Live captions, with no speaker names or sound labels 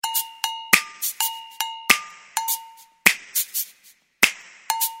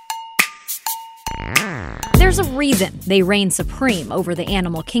There's a reason they reign supreme over the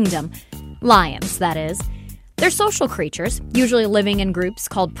animal kingdom. Lions, that is. They're social creatures, usually living in groups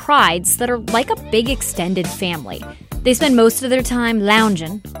called prides that are like a big extended family. They spend most of their time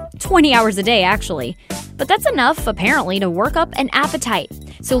lounging, 20 hours a day actually. But that's enough, apparently, to work up an appetite.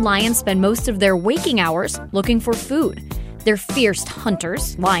 So lions spend most of their waking hours looking for food. They're fierce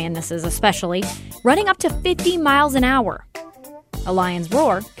hunters, lionesses especially, running up to 50 miles an hour. A lion's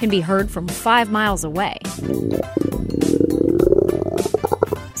roar can be heard from 5 miles away.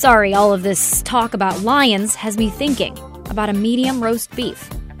 Sorry, all of this talk about lions has me thinking about a medium roast beef,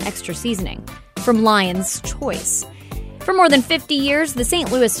 extra seasoning, from Lion's Choice. For more than 50 years, the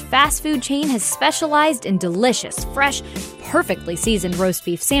St. Louis fast food chain has specialized in delicious, fresh, perfectly seasoned roast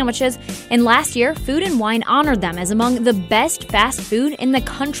beef sandwiches, and last year, Food and Wine honored them as among the best fast food in the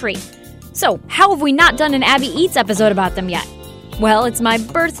country. So, how have we not done an Abby Eats episode about them yet? Well, it's my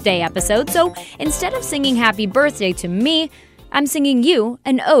birthday episode, so instead of singing happy birthday to me, I'm singing you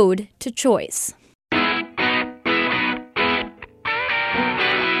an ode to choice.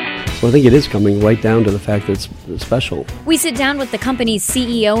 Well, I think it is coming right down to the fact that it's special. We sit down with the company's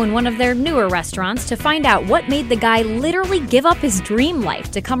CEO in one of their newer restaurants to find out what made the guy literally give up his dream life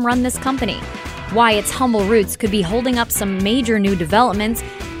to come run this company, why its humble roots could be holding up some major new developments,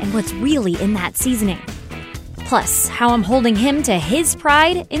 and what's really in that seasoning. Plus, how I'm holding him to his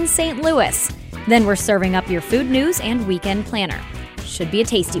pride in St. Louis. Then we're serving up your food news and weekend planner. Should be a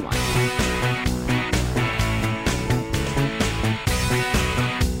tasty one.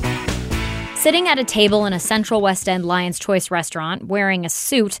 Sitting at a table in a Central West End Lion's Choice restaurant, wearing a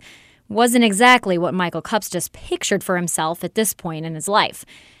suit, wasn't exactly what Michael Kupstas pictured for himself at this point in his life.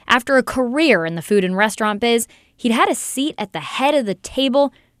 After a career in the food and restaurant biz, he'd had a seat at the head of the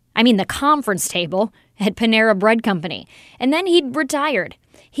conference table at Panera Bread Company, and then he'd retired.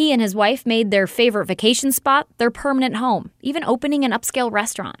 He and his wife made their favorite vacation spot their permanent home, even opening an upscale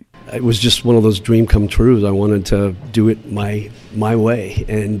restaurant. It was just one of those dream come trues. I wanted to do it my way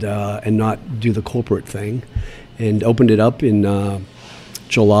and not do the corporate thing, and opened it up in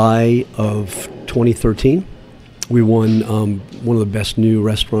July of 2013. We won one of the best new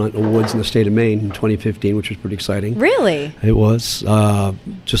restaurant awards in the state of Maine in 2015, which was pretty exciting. Really? It was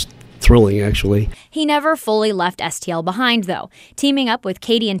just thrilling, actually. He never fully left STL behind, though, teaming up with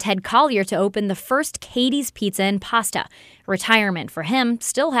Katie and Ted Collier to open the first Katie's Pizza and Pasta. Retirement for him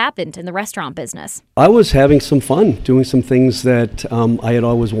still happened in the restaurant business. I was having some fun doing some things that I had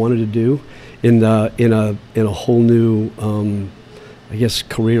always wanted to do in a whole new,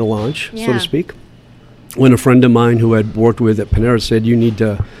 career launch, so to speak. When a friend of mine who had worked with at Panera said, you need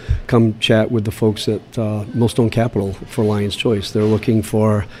to come chat with the folks at Millstone Capital for Lion's Choice. They're looking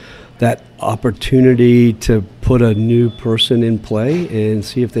for that opportunity to put a new person in play and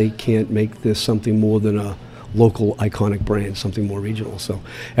see if they can't make this something more than a local iconic brand, something more regional. So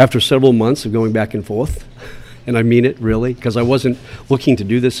after several months of going back and forth, and I mean it really, because I wasn't looking to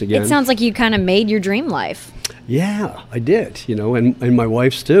do this again. It sounds like you kind of made your dream life. Yeah, I did, and my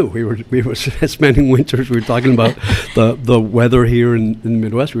wife's too. We were spending winters. We were talking about the weather here in the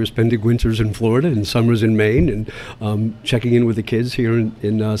Midwest. We were spending winters in Florida and summers in Maine, and checking in with the kids here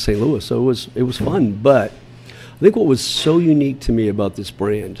in St. Louis. So it was fun. But I think what was so unique to me about this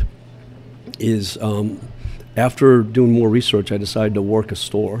brand is after doing more research, I decided to work a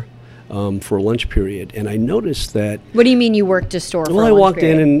store for a lunch period, and I noticed that. What do you mean you worked a store for a lunch period? Well, I walked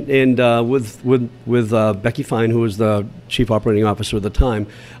in and with Becky Fine, who was the chief operating officer at the time,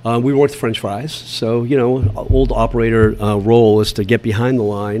 we worked French fries. So, old operator role is to get behind the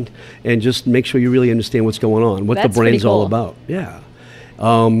line and just make sure you really understand what's going on, what That's the brand's pretty cool. all about. Yeah.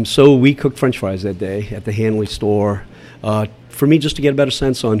 So we cooked French fries that day at the Hanley store for me just to get a better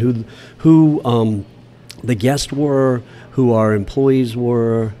sense on who the guests were, who our employees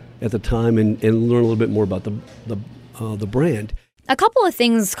were at the time, and learn a little bit more about the brand. A couple of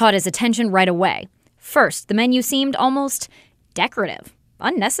things caught his attention right away. First, the menu seemed almost decorative,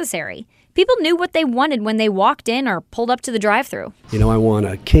 unnecessary. People knew what they wanted when they walked in or pulled up to the drive-thru. I want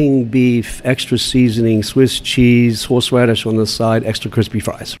a king beef, extra seasoning, Swiss cheese, horseradish on the side, extra crispy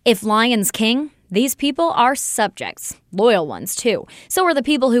fries. If Lion's king, these people are subjects, loyal ones too. So are the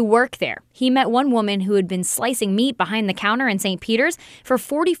people who work there. He met one woman who had been slicing meat behind the counter in St. Peter's for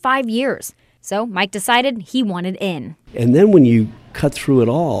 45 years. So Mike decided he wanted in. And then when you cut through it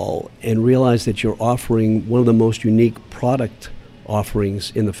all and realize that you're offering one of the most unique product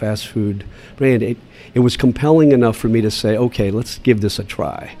offerings in the fast food brand, it was compelling enough for me to say, okay, let's give this a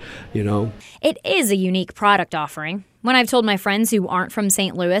try, It is a unique product offering. When I've told my friends who aren't from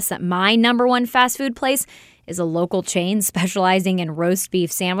St. Louis that my number one fast food place is a local chain specializing in roast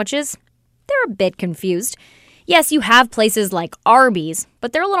beef sandwiches, they're they're a bit confused. Yes, you have places like Arby's,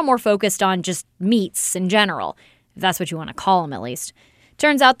 but they're a little more focused on just meats in general, if that's what you want to call them at least.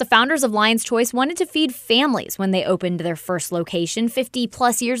 Turns out the founders of Lion's Choice wanted to feed families when they opened their first location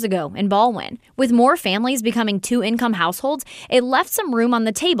 50-plus years ago in Ballwin. With more families becoming two-income households, it left some room on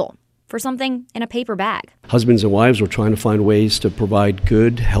the table for something in a paper bag. Husbands and wives were trying to find ways to provide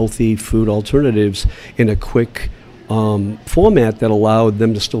good, healthy food alternatives in a quick format that allowed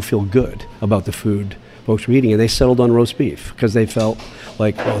them to still feel good about the food folks were eating. And they settled on roast beef because they felt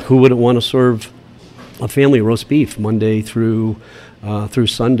like, well, who wouldn't want to serve a family roast beef Monday through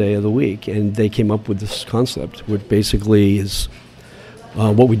Sunday of the week? And they came up with this concept, which basically is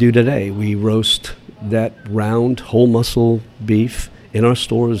what we do today. We roast that round, whole muscle beef in our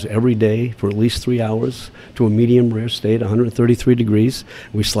stores every day for at least 3 hours to a medium rare state, 133 degrees.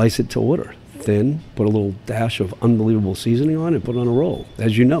 We slice it to order. Thin, put a little dash of unbelievable seasoning on it, put it on a roll,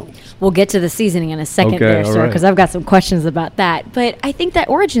 as you know. We'll get to the seasoning in a second there, sir, because I've got some questions about that. But I think that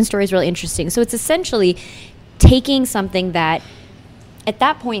origin story is really interesting. So it's essentially taking something that at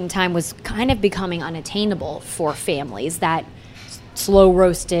that point in time was kind of becoming unattainable for families, that slow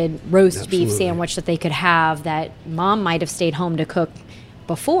roasted roast beef sandwich that they could have that mom might have stayed home to cook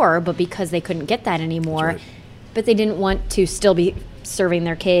before, but because they couldn't get that anymore, but they didn't want to still be serving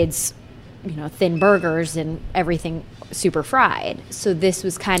their kids thin burgers and everything super fried. So this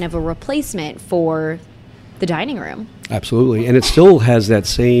was kind of a replacement for the dining room. Absolutely. And it still has that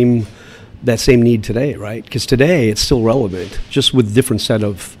same need today, right? Because today it's still relevant, just with different set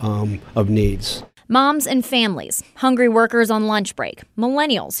of needs. Moms and families, hungry workers on lunch break,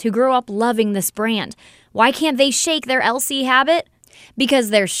 millennials who grew up loving this brand. Why can't they shake their LC habit?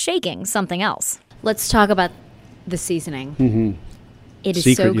 Because they're shaking something else. Let's talk about the seasoning. Mm-hmm. It is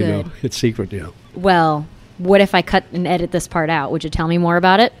secret, so good. It's secret, Well, what if I cut and edit this part out? Would you tell me more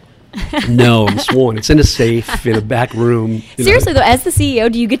about it? No, I'm sworn. It's in a safe, in a back room. Seriously, though, as the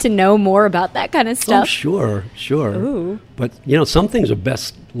CEO, do you get to know more about that kind of stuff? Oh, sure. Ooh. But, some things are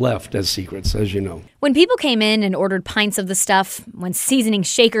best left as secrets, as you know. When people came in and ordered pints of the stuff, when seasoning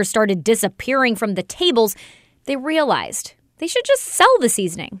shakers started disappearing from the tables, they realized they should just sell the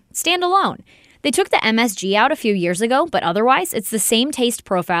seasoning, stand alone. They took the MSG out a few years ago, but otherwise, it's the same taste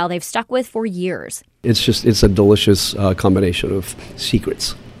profile they've stuck with for years. It's a delicious combination of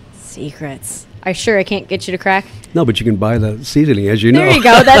secrets. Secrets. Are you sure I can't get you to crack? No, but you can buy the seasoning, as you know. There you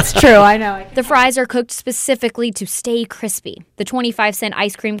go. That's true. I know. The fries are cooked specifically to stay crispy. The 25-cent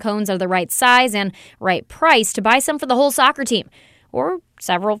ice cream cones are the right size and right price to buy some for the whole soccer team. Or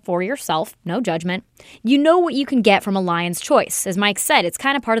several for yourself, no judgment. You know what you can get from a Lion's Choice. As Mike said, it's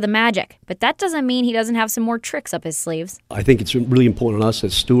kind of part of the magic. But that doesn't mean he doesn't have some more tricks up his sleeves. I think it's really important on us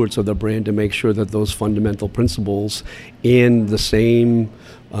as stewards of the brand to make sure that those fundamental principles and the same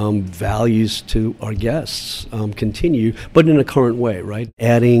values to our guests continue, but in a current way, right?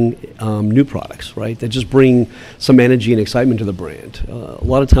 Adding new products, right, that just bring some energy and excitement to the brand. A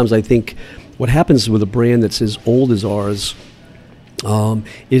lot of times I think what happens with a brand that's as old as ours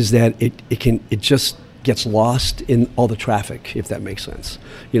is that it just gets lost in all the traffic, if that makes sense.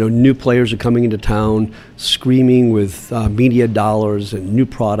 New players are coming into town, screaming with media dollars and new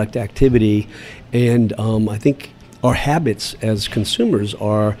product activity, and I think our habits as consumers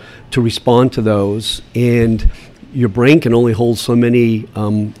are to respond to those, and your brain can only hold so many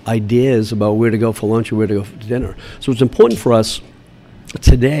ideas about where to go for lunch or where to go for dinner. So it's important for us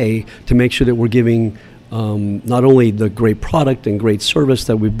today to make sure that we're giving not only the great product and great service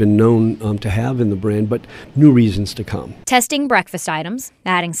that we've been known to have in the brand, but new reasons to come. Testing breakfast items,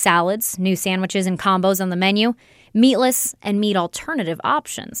 adding salads, new sandwiches and combos on the menu, meatless and meat alternative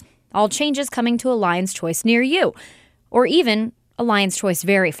options. All changes coming to a Lion's Choice near you, or even a Lion's Choice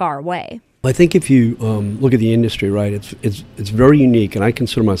very far away. I think if you look at the industry, right, it's very unique, and I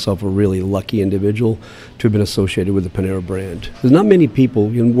consider myself a really lucky individual to have been associated with the Panera brand. There's not many people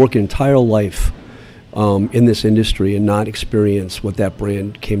who can work an entire life in this industry and not experience what that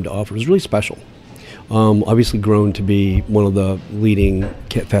brand came to offer. It's really special. Obviously grown to be one of the leading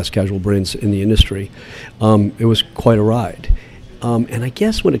fast casual brands in the industry. It was quite a ride. And I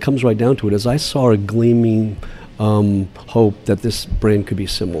guess when it comes right down to it, is I saw a gleaming hope that this brand could be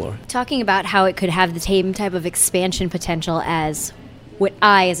similar. Talking about how it could have the same type of expansion potential as what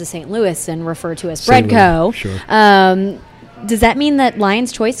I, as a St. Louisan, refer to as Breadco. Sure. Does that mean that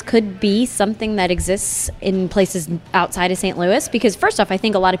Lion's Choice could be something that exists in places outside of St. Louis? Because first off, I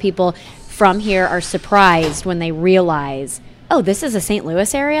think a lot of people from here are surprised when they realize, oh, this is a St.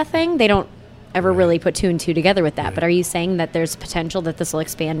 Louis area thing. They don't ever really put two and two together with that. But are you saying that there's potential that this will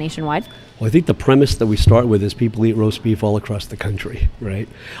expand nationwide? Well, I think the premise that we start with is people eat roast beef all across the country, right?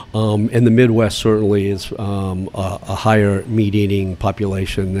 And the Midwest certainly is a higher meat-eating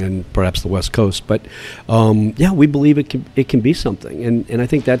population than perhaps the West Coast. But we believe it can be something, and I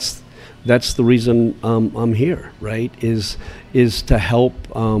think that's the reason I'm here, right? Is to help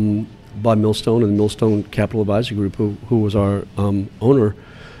Bob Millstone and the Millstone Capital Advisory Group, who was our owner,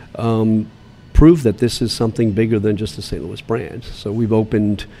 prove that this is something bigger than just a St. Louis brand. So we've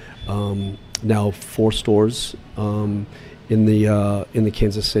opened now 4 stores in the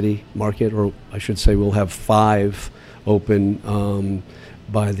Kansas City market, or I should say we'll have 5 open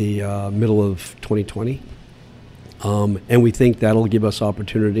by the middle of 2020. And we think that'll give us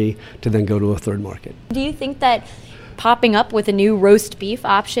opportunity to then go to a third market. Do you think that popping up with a new roast beef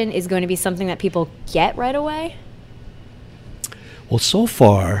option is going to be something that people get right away? Well, so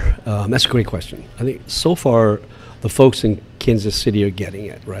far, that's a great question. I think so far the folks in Kansas City are getting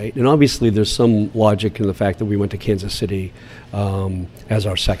it, right? And obviously there's some logic in the fact that we went to Kansas City as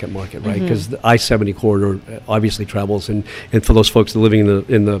our second market, right? Because the I-70 corridor obviously travels, and for those folks that are living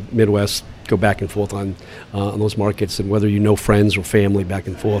in the Midwest, go back and forth on those markets, and whether you know friends or family, back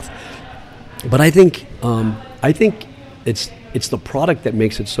and forth. But I think it's the product that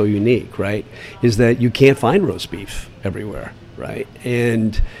makes it so unique, right? Is that you can't find roast beef everywhere, right?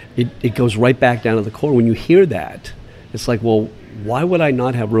 And it goes right back down to the core. When you hear that, it's like, well, why would I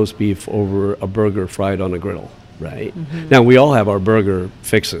not have roast beef over a burger fried on a griddle, right? Now, we all have our burger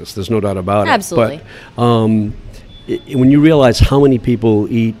fixes. There's no doubt about it. Absolutely. But when you realize how many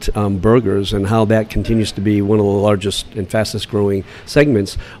people eat burgers and how that continues to be one of the largest and fastest growing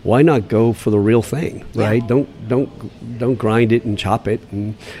segments, why not go for the real thing, right? Yeah. Don't grind it and chop it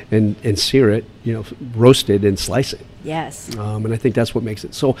and sear it, roast it and slice it. Yes. And I think that's what makes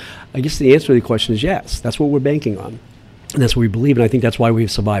it. So I guess the answer to the question is yes. That's what we're banking on. And that's what we believe, and I think that's why we've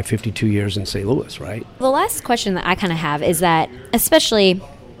survived 52 years in St. Louis, right? The last question that I kind of have is that, especially,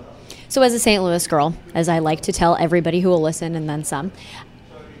 so as a St. Louis girl, as I like to tell everybody who will listen and then some,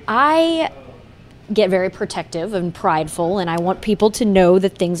 I get very protective and prideful, and I want people to know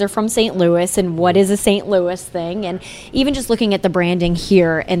that things are from St. Louis and what is a St. Louis thing. And even just looking at the branding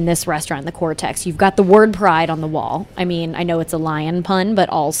here in this restaurant, the Cortex, you've got the word pride on the wall. I mean, I know it's a lion pun, but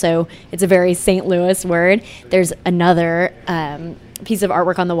also it's a very St. Louis word. There's another piece of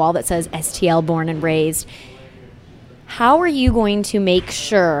artwork on the wall that says STL born and raised. How are you going to make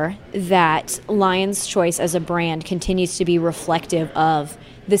sure that Lion's Choice as a brand continues to be reflective of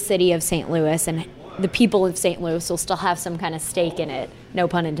the city of St. Louis, and the people of St. Louis will still have some kind of stake in it, no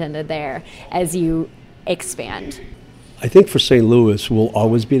pun intended there, as you expand? I think for St. Louis, we'll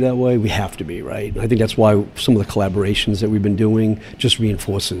always be that way. We have to be, right? I think that's why some of the collaborations that we've been doing just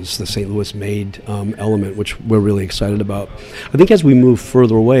reinforces the St. Louis made element, which we're really excited about. I think as we move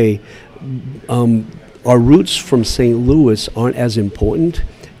further away, our roots from St. Louis aren't as important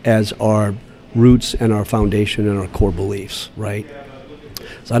as our roots and our foundation and our core beliefs, right?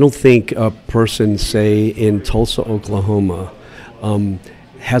 So I don't think a person, say, in Tulsa, Oklahoma,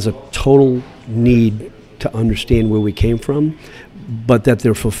 has a total need to understand where we came from, but that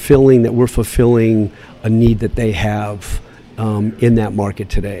we're fulfilling a need that they have in that market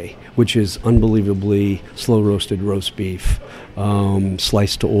today, which is unbelievably slow-roasted roast beef,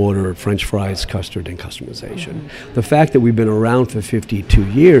 sliced to order, French fries, custard, and customization. The fact that we've been around for 52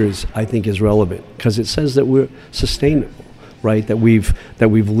 years, I think, is relevant because it says that we're sustainable, right? That we've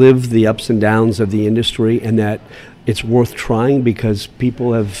lived the ups and downs of the industry, and that it's worth trying because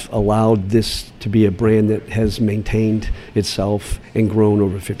people have allowed this to be a brand that has maintained itself and grown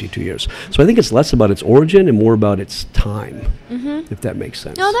over 52 years. So I think it's less about its origin and more about its time, if that makes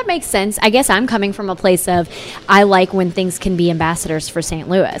sense. No, that makes sense. I guess I'm coming from a place of I like when things can be ambassadors for St.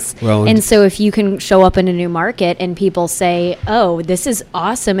 Louis. Well, and so if you can show up in a new market and people say, oh, this is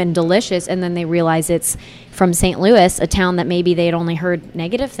awesome and delicious, and then they realize it's from St. Louis, a town that maybe they'd only heard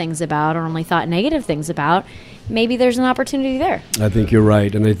negative things about or only thought negative things about, maybe there's an opportunity there. I think you're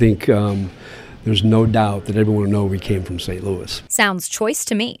right. And I think there's no doubt that everyone will know we came from St. Louis. Sounds choice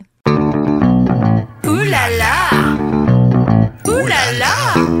to me. Ooh la la. Ooh la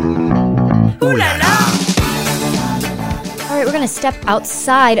la. Ooh la la. All right, we're going to to step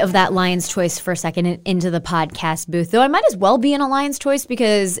outside of that Lion's Choice for a second and into the podcast booth, though I might as well be in a Lion's Choice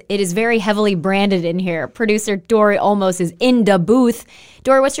because it is very heavily branded in here. Producer Dory Olmos is in the booth.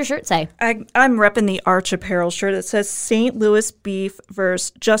 Dory, what's your shirt say? I'm repping the Arch Apparel shirt. It says St. Louis beef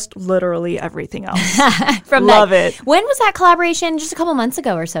versus just literally everything else. Love it. When was that collaboration? Just a couple months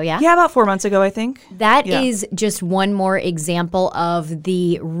ago or so, yeah? Yeah, about 4 months ago, I think. That is just one more example of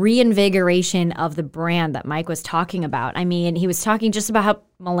the reinvigoration of the brand that Mike was talking about. I mean, he was talking just about how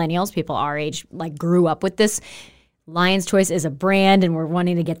millennials, people our age, like grew up with this. Lion's Choice is a brand, and we're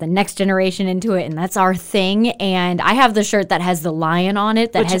wanting to get the next generation into it, and that's our thing. And I have the shirt that has the lion on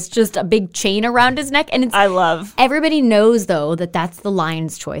it, that has just a big chain around his neck. And I love. Everybody knows, though, that that's the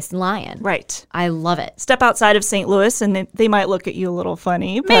Lion's Choice lion. Right. I love it. Step outside of St. Louis, and they might look at you a little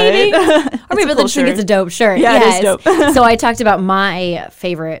funny. Maybe. Or maybe cool they'll think it's a dope shirt. Yeah, it is dope. So I talked about my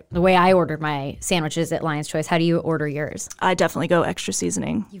favorite, the way I ordered my sandwiches at Lion's Choice. How do you order yours? I definitely go extra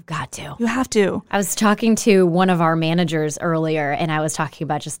seasoning. You've got to. You have to. I was talking to one of our managers earlier, and I was talking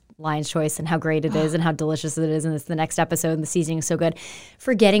about just Lion's Choice and how great it is and how delicious it is, and it's the next episode, and the seasoning is so good.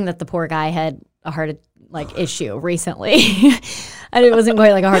 Forgetting that the poor guy had a heart issue recently. And it wasn't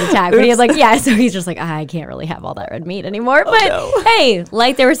quite like a heart attack, but he had so he's just like, I can't really have all that red meat anymore. Hey,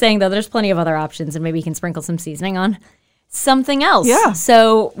 like they were saying, though, there's plenty of other options, and maybe you can sprinkle some seasoning on something else. Yeah.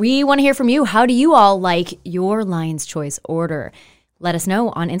 So we want to hear from you. How do you all like your Lion's Choice order? Let us know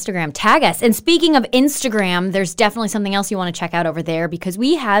on Instagram. Tag us. And speaking of Instagram, there's definitely something else you want to check out over there because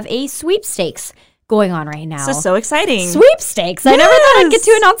we have a sweepstakes going on right now. This is so exciting. Sweepstakes. Yes. I never thought I'd get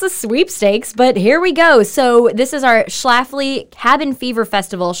to announce a sweepstakes, but here we go. So this is our Schlafly Cabin Fever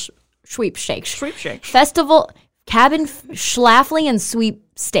Festival sweepstakes. Festival Cabin Schlafly and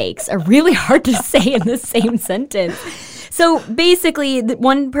sweepstakes are really hard to say in the same sentence. So basically,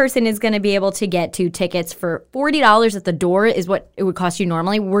 one person is going to be able to get 2 tickets for $40 at the door is what it would cost you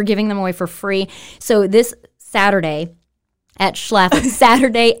normally. We're giving them away for free. So this Saturday at Schlafly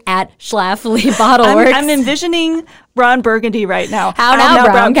Bottle Works. I'm envisioning Ron Burgundy right now. How now,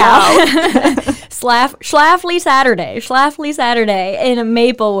 brown cow. Schlafly Saturday in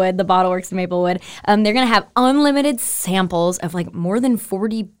Maplewood, the Bottle Works in Maplewood. They're going to have unlimited samples of more than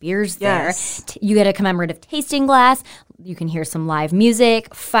 40 beers there. You get a commemorative tasting glass. You can hear some live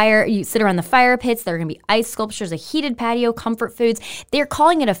music, fire. You sit around the fire pits. There are going to be ice sculptures, a heated patio, comfort foods. They're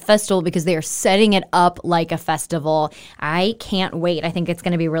calling it a festival because they are setting it up like a festival. I can't wait. I think it's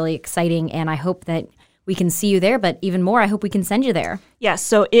going to be really exciting, and I hope that we can see you there, but even more, I hope we can send you there. Yes,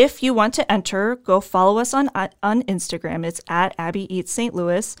 so if you want to enter, go follow us on Instagram. It's at Abby Eats St.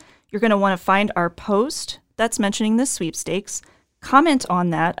 Louis. You're going to want to find our post that's mentioning the sweepstakes, comment on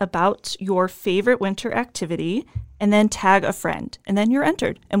that about your favorite winter activity, and then tag a friend. And then you're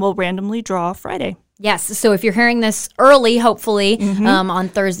entered, and we'll randomly draw Friday. Yes, so if you're hearing this early, hopefully, on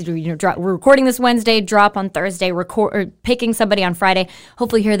Thursday, we're recording this Wednesday, drop on Thursday, picking somebody on Friday.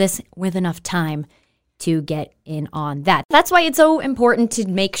 Hopefully hear this with enough time to get in on that. That's why it's so important to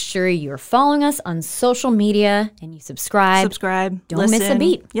make sure you're following us on social media and you subscribe. Don't miss a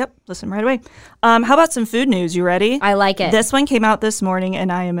beat. Yep, listen right away. How about some food news? You ready? I like it. This one came out this morning,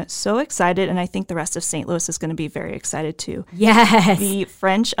 and I am so excited, and I think the rest of St. Louis is going to be very excited too. Yes. The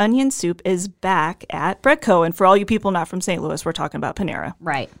French onion soup is back at Bread Co. And for all you people not from St. Louis, we're talking about Panera.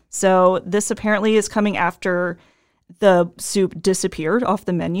 Right. So this apparently is coming after the soup disappeared off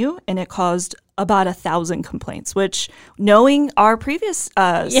the menu, and it caused about 1,000 complaints, which, knowing our previous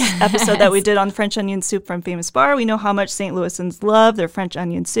episode that we did on French onion soup from Famous Bar, we know how much St. Louisans love their French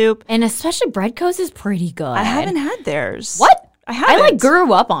onion soup. And especially Bread Co.'s is pretty good. I haven't had theirs. What? I haven't. I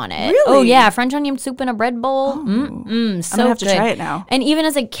grew up on it. Really? Oh yeah, French onion soup in a bread bowl. So I'm gonna have to try it now. And even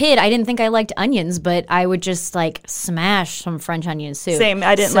as a kid, I didn't think I liked onions, but I would just smash some French onion soup. Same.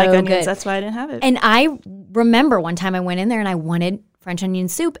 I didn't like onions. Good. That's why I didn't have it. And I remember one time I went in there and I wanted French onion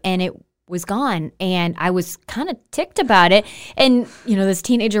soup, and it was gone, and I was kind of ticked about it. And this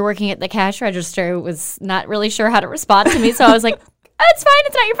teenager working at the cash register was not really sure how to respond to me, so I was like, it's fine.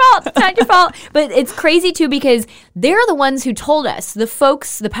 It's not your fault. It's not your fault. But it's crazy, too, because they're the ones who told us. The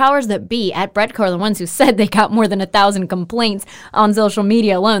folks, the powers that be at Bread Co. are the ones who said they got more than 1,000 complaints on social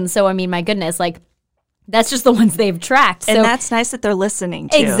media alone. So, I mean, my goodness, that's just the ones they've tracked. And that's nice that they're listening,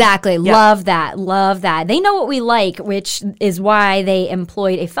 too. Exactly. Yep. Love that. Love that. They know what we like, which is why they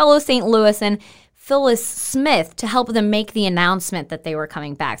employed a fellow St. Louisan, Phyllis Smith, to help them make the announcement that they were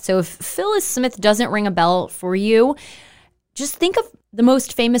coming back. So if Phyllis Smith doesn't ring a bell for you, just think of the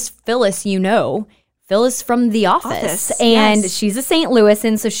most famous Phyllis you know, Phyllis from The Office. And she's a St.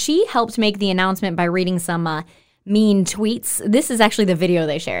 Louisan, so she helped make the announcement by reading some mean tweets. This is actually the video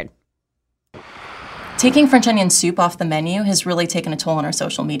they shared. Taking French onion soup off the menu has really taken a toll on our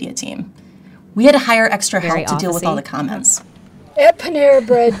social media team. We had to hire extra help to deal with all the comments. At Panera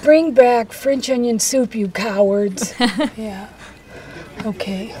Bread, bring back French onion soup, you cowards. Yeah.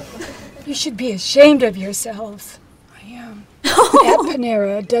 Okay. You should be ashamed of yourselves. I am. At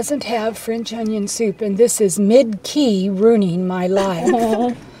Panera doesn't have French onion soup, and this is mid-key ruining my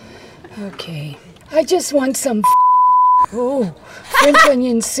life. Okay. I just want some French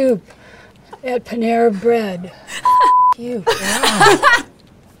onion soup at Panera Bread. You. Wow.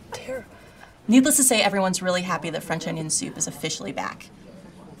 Terrible. Needless to say, everyone's really happy that French onion soup is officially back.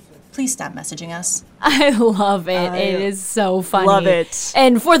 Please stop messaging us. I love it. It is so funny. Love it.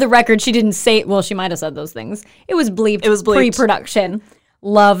 And for the record, she didn't say, well, she might have said those things. It was bleeped. It was bleeped. Pre-production.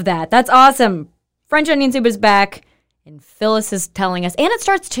 Love that. That's awesome. French onion soup is back. And Phyllis is telling us, and it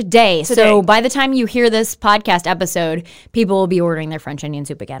starts today. So by the time you hear this podcast episode, people will be ordering their French onion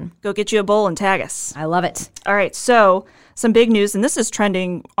soup again. Go get you a bowl and tag us. I love it. All right, so some big news, and this is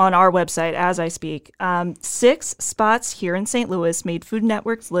trending on our website as I speak. 6 spots here in St. Louis made Food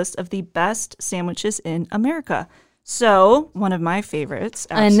Network's list of the best sandwiches in America. So one of my favorites,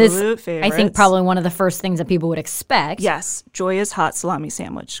 absolute favorites. I think probably one of the first things that people would expect. Yes, Joya's hot salami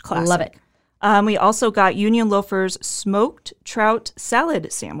sandwich, classic. Love it. We also got Union Loafer's smoked trout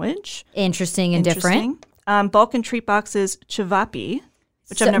salad sandwich. Interesting and different. Balkan Treat Box's Cevapi,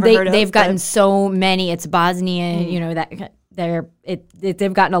 which I've never heard of. They've gotten so many. It's Bosnian, you know, that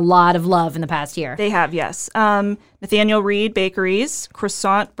they've gotten a lot of love in the past year. They have, yes. Nathaniel Reed Bakery's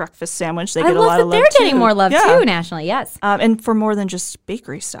croissant breakfast sandwich. They get a lot of love, they're getting more love, too, nationally, yes. And for more than just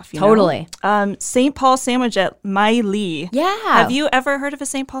bakery stuff, you know? St. Paul sandwich at My Lee. Yeah. Have you ever heard of a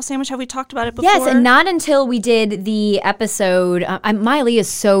St. Paul sandwich? Have we talked about it before? Yes, and not until we did the episode. My Lee is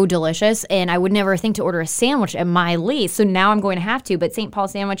so delicious, and I would never think to order a sandwich at My Lee, so now I'm going to have to. But St. Paul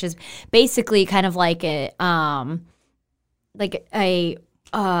sandwich is basically kind of like a...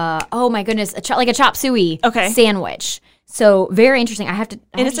 oh my goodness, like a chop suey sandwich. So very interesting. And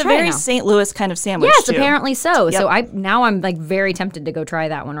it's a very St. Louis kind of sandwich. Yes, too. apparently so. Yep. So I'm like very tempted to go try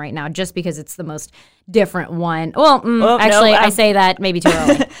that one right now, just because it's the most different one. Well, actually, I say that maybe too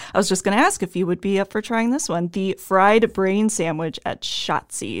early. I was just going to ask if you would be up for trying this one, the fried brain sandwich at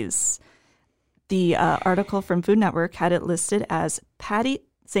Shotzi's. The article from Food Network had it listed as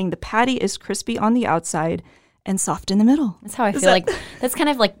saying the patty is crispy on the outside and soft in the middle. That's how I feel like. That's kind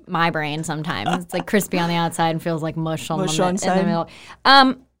of like my brain sometimes. It's like crispy on the outside and feels like mush on the middle.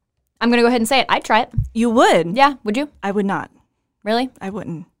 I'm going to go ahead and say it. I'd try it. You would? Yeah. Would you? I would not. Really? I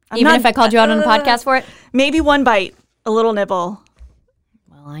wouldn't. Even if I called you out on the podcast for it? Maybe one bite. A little nibble.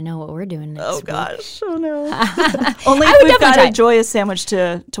 Well, I know what we're doing next week. Gosh. Oh, no. Only if we've got a Joyous sandwich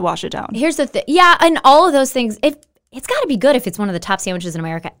to wash it down. Here's the thing. Yeah, and all of those things, it's got to be good if it's one of the top sandwiches in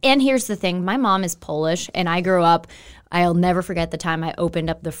America. And here's the thing. My mom is Polish, and I grew up, I'll never forget the time I opened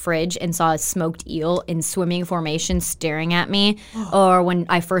up the fridge and saw a smoked eel in swimming formation staring at me, or when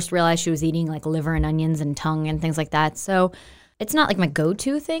I first realized she was eating like liver and onions and tongue and things like that. So it's not like my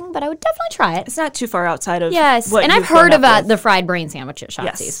go-to thing, but I would definitely try it. It's not too far outside of what and I've heard about the fried brain sandwich at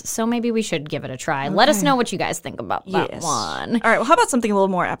Shotzi's, so maybe we should give it a try. Okay. Let us know what you guys think about that one. All right, well, how about something a little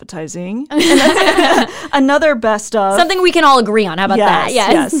more appetizing? Another best of. Something we can all agree on. How about that?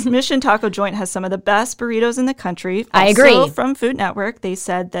 Yes. Mission Taco Joint has some of the best burritos in the country. I agree. From Food Network, they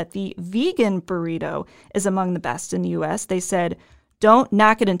said that the vegan burrito is among the best in the U.S. They said, don't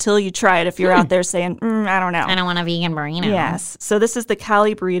knock it until you try it if you're out there saying, I don't know. I don't want a vegan burrito. Yes. So this is the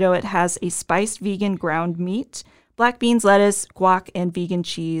Cali burrito. It has a spiced vegan ground meat, black beans, lettuce, guac, and vegan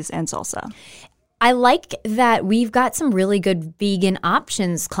cheese and salsa. I like that we've got some really good vegan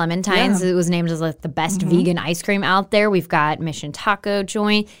options. Clementine's, it was named as like the best vegan ice cream out there. We've got Mission Taco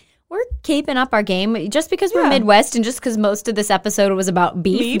Joint. We're keeping up our game. Just because we're Midwest and just because most of this episode was about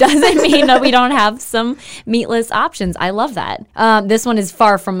beef doesn't mean that we don't have some meatless options. I love that. This one is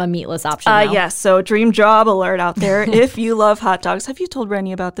far from a meatless option, though. Yes, so dream job alert out there. If you love hot dogs. Have you told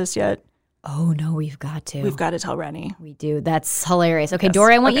Rennie about this yet? Oh, no, we've got to. We've got to tell Rennie. We do. That's hilarious. Okay,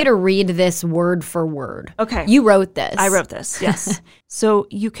 Dory, I want you to read this word for word. Okay. You wrote this. I wrote this, yes. So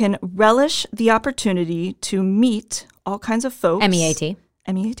you can relish the opportunity to meet all kinds of folks. M-E-A-T.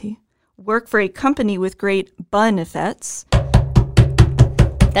 M-E-A-T. Work for a company with great benefits.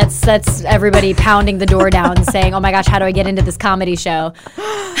 That's everybody pounding the door down saying, oh my gosh, how do I get into this comedy show?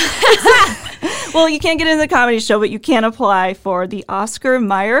 Well, you can't get into the comedy show, but you can apply for the Oscar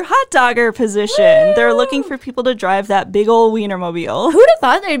Mayer hot dogger position. Woo! They're looking for people to drive that big old Wienermobile. Who'd have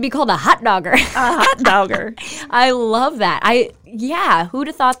thought they'd be called a hot dogger? A hot dogger. I love that. Who'd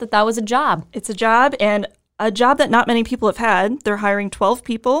have thought that was a job? It's a job, and a job that not many people have had. They're hiring 12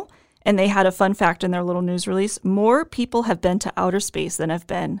 people. And they had a fun fact in their little news release. More people have been to outer space than have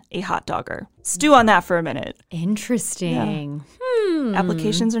been a hot dogger. Stew on that for a minute. Interesting. Yeah.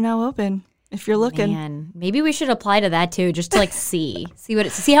 Applications are now open if you're looking. Man, maybe we should apply to that too, just to like see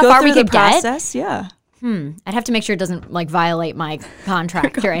how Go far through we could the process, yeah. I'd have to make sure it doesn't like violate my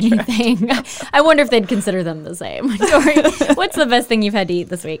contract or anything. I wonder if they'd consider them the same. Tori, what's the best thing you've had to eat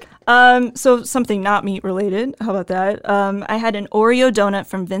this week? So something not meat related. How about that? I had an Oreo donut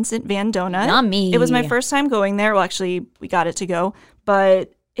from Vincent Van Donut. Yummy. It was my first time going there. Well, actually, we got it to go,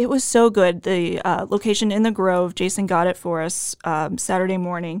 but it was so good. The location in the Grove, Jason got it for us Saturday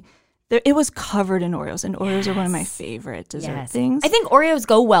morning. It was covered in Oreos, and Oreos are one of my favorite dessert things. I think Oreos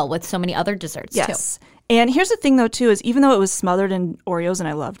go well with so many other desserts, too. And here's the thing, though, too, is even though it was smothered in Oreos, and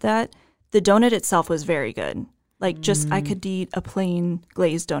I loved that, the donut itself was very good. Like, I could eat a plain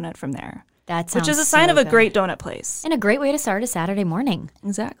glazed donut from there. That sounds which is a sign so of a good. great donut place. And a great way to start a Saturday morning.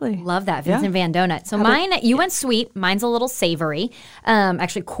 Exactly. Love that, Vincent Van Donut. So you went sweet. Mine's a little savory.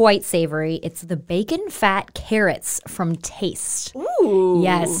 Actually, quite savory. It's the bacon fat carrots from Taste. Ooh.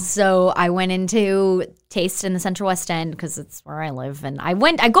 Yes. So I went into Taste in the Central West End because it's where I live. And I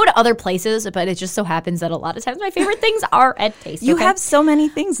go to other places, but it just so happens that a lot of times my favorite things are at Taste. You have so many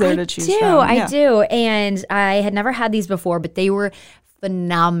things there to choose from. I do. And I had never had these before, but they were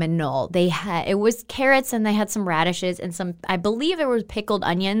phenomenal. It was carrots and they had some radishes and some, I believe it was pickled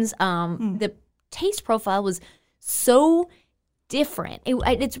onions. The taste profile was so different.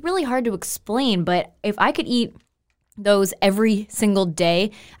 It's really hard to explain, but if I could eat those every single day,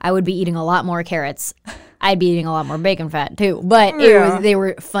 I would be eating a lot more carrots. I'd be eating a lot more bacon fat too, but they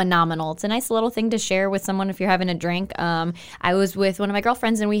were phenomenal. It's a nice little thing to share with someone if you're having a drink. I was with one of my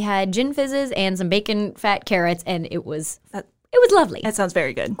girlfriends and we had gin fizzes and some bacon fat carrots, and it was lovely. That sounds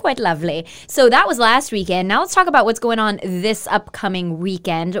very good. Quite lovely. So that was last weekend. Now let's talk about what's going on this upcoming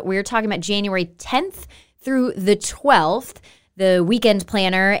weekend. We're talking about January 10th through the 12th, the weekend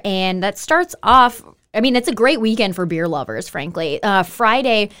planner, and that starts off, it's a great weekend for beer lovers, frankly.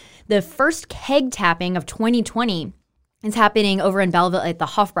 Friday, the first keg tapping of 2020 is happening over in Belleville at the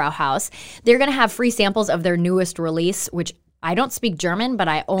Hofbrauhaus. They're going to have free samples of their newest release, which I don't speak German, but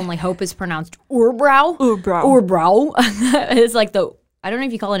I only hope is pronounced Urbrau. Urbrau. It's like I don't know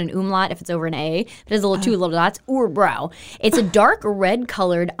if you call it an umlaut if it's over an A, but it's two little dots. Urbrau. It's a dark red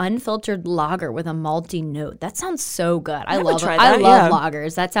colored unfiltered lager with a malty note. That sounds so good. I love it. I love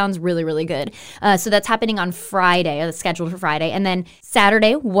lagers. That sounds really, really good. So that's happening on Friday, that's scheduled for Friday. And then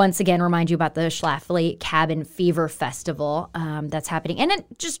Saturday, once again, remind you about the Schlafly Cabin Fever Festival. That's happening. And then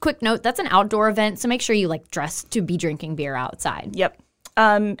just quick note, that's an outdoor event, so make sure you dress to be drinking beer outside. Yep.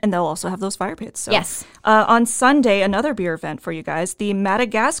 And they'll also have those fire pits. So. Yes. On Sunday, another beer event for you guys, the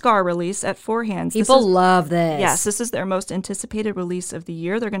Madagascar release at Four Hands. People love this. Yes, this is their most anticipated release of the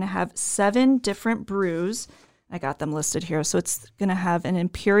year. They're going to have 7 different brews. I got them listed here. So it's going to have an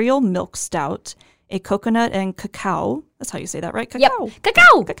Imperial Milk Stout, a coconut and cacao. That's how you say that, right? Cacao. Yep.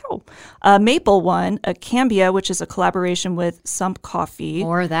 Cacao. Cacao. A maple one, a Cambia, which is a collaboration with Sump Coffee.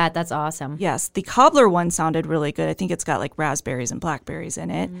 More of that. That's awesome. Yes. The cobbler one sounded really good. I think it's got raspberries and blackberries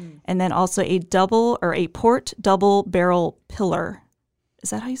in it. And then also a port double barrel pillar.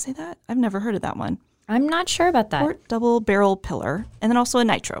 Is that how you say that? I've never heard of that one. I'm not sure about that. Port double barrel pillar. And then also a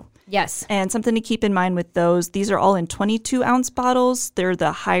nitro. Yes. And something to keep in mind with those, these are all in 22-ounce bottles. They're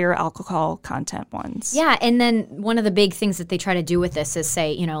the higher alcohol content ones. Yeah, and then one of the big things that they try to do with this is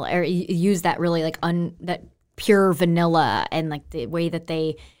say, or use that really that pure vanilla and the way that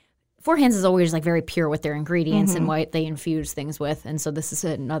they Four Hands is always very pure with their ingredients and what they infuse things with. And so this is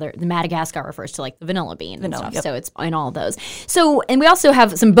the Madagascar refers to the vanilla bean and stuff. Yep. So it's in all of those. So, and we also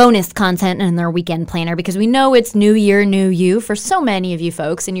have some bonus content in their weekend planner because we know it's New Year, New You for so many of you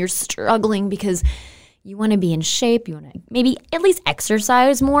folks, and you're struggling because you want to be in shape. You want to maybe at least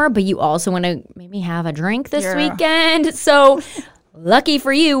exercise more, but you also want to maybe have a drink this weekend. So lucky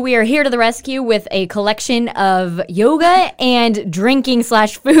for you, we are here to the rescue with a collection of yoga and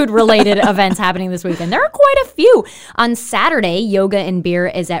drinking/food related events happening this weekend. There are quite a few. On Saturday, Yoga and Beer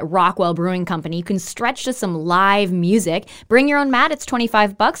is at Rockwell Brewing Company. You can stretch to some live music. Bring your own mat. It's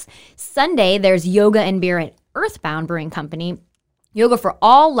 $25. Sunday, there's Yoga and Beer at Earthbound Brewing Company. Yoga for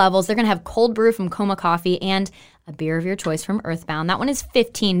all levels. They're going to have cold brew from Coma Coffee and a beer of your choice from Earthbound. That one is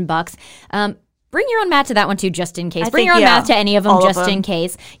 $15. Bring your own mat to that one too, just in case. Bring your own mat to any of them, just in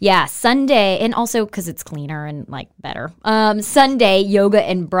case. Yeah, Sunday, and also because it's cleaner and like better. Sunday, yoga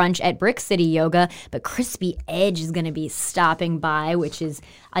and brunch at Brick City Yoga, but Crispy Edge is going to be stopping by, which is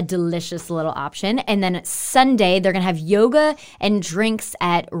a delicious little option. And then Sunday, they're going to have yoga and drinks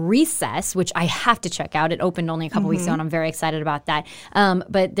at Recess, which I have to check out. It opened only a couple weeks ago, and I'm very excited about that.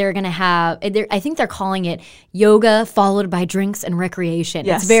 But they're going to have, I think they're calling it yoga followed by drinks and recreation.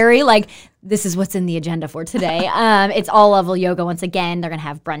 Yes. It's very like, this is what's in the agenda for today. It's all level yoga once again. They're going to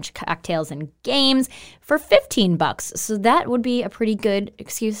have brunch, cocktails, and games for $15. So that would be a pretty good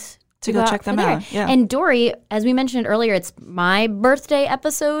excuse to go check them out. Yeah. And Dory, as we mentioned earlier, it's my birthday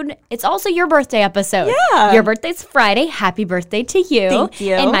episode. It's also your birthday episode. Yeah. Your birthday's Friday. Happy birthday to you. Thank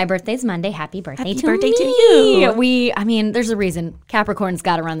you. And my birthday's Monday. Happy birthday to you. I mean, there's a reason. Capricorn's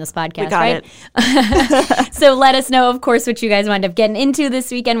got to run this podcast, we got it. So let us know, of course, what you guys wind up getting into this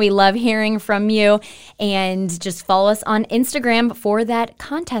weekend. We love hearing from you. And just follow us on Instagram for that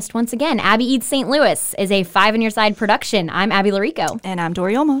contest. Once again, Abby Eats St. Louis is a 5 on Your Side production. I'm Abby Larico. And I'm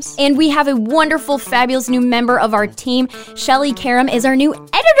Dory Olmos. And we have a wonderful, fabulous new member of our team. Shelly Karam is our new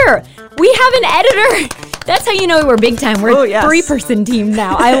editor. We have an editor. That's how you know we're big time. We're a 3-person team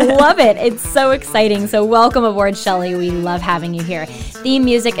now. I love it. It's so exciting. So welcome aboard, Shelly. We love having you here. Theme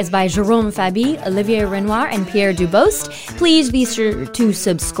music is by Jérôme Fabi, Olivier Renoir, and Pierre Dubost. Please be sure to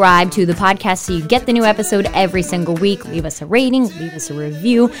subscribe to the podcast so you get the new episode every single week. Leave us a rating, leave us a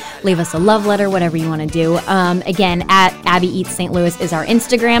review, leave us a love letter, whatever you want to do. Again, at Abby Eats St. Louis is our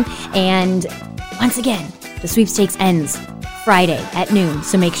Instagram. And once again, the sweepstakes ends Friday at noon,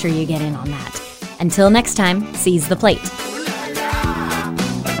 so make sure you get in on that. Until next time, seize the plate.